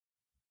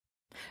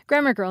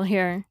Grammar Girl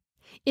here.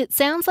 It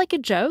sounds like a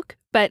joke,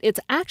 but it's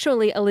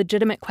actually a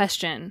legitimate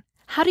question.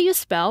 How do you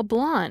spell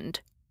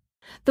blonde?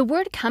 The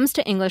word comes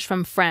to English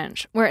from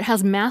French, where it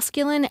has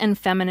masculine and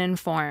feminine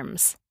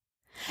forms.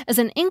 As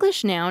an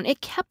English noun,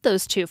 it kept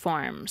those two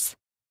forms.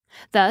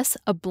 Thus,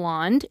 a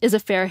blonde is a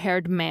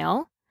fair-haired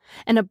male,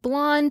 and a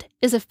blonde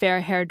is a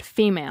fair-haired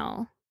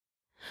female.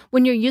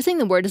 When you're using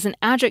the word as an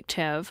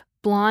adjective,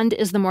 blonde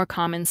is the more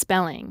common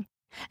spelling,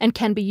 and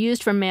can be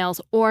used for males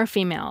or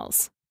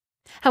females.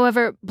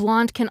 However,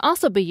 blonde can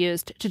also be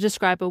used to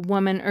describe a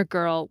woman or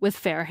girl with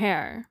fair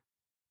hair.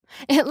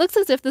 It looks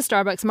as if the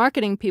Starbucks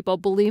marketing people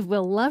believe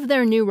we'll love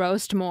their new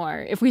roast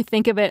more if we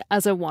think of it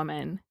as a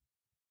woman.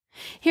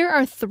 Here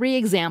are 3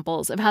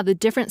 examples of how the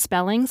different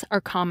spellings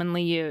are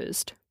commonly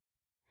used.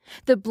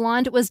 The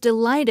blonde was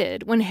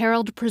delighted when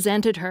Harold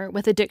presented her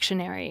with a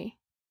dictionary.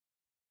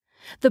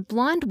 The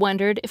blonde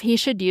wondered if he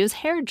should use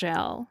hair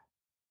gel.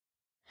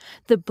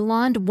 The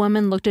blonde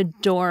woman looked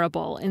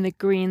adorable in the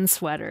green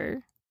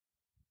sweater.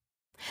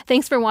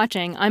 Thanks for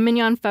watching. I'm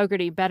Mignon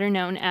Fogarty, better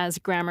known as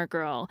Grammar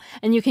Girl,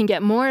 and you can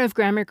get more of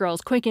Grammar Girl's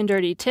quick and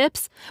dirty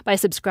tips by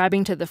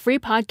subscribing to the free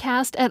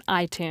podcast at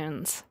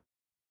iTunes.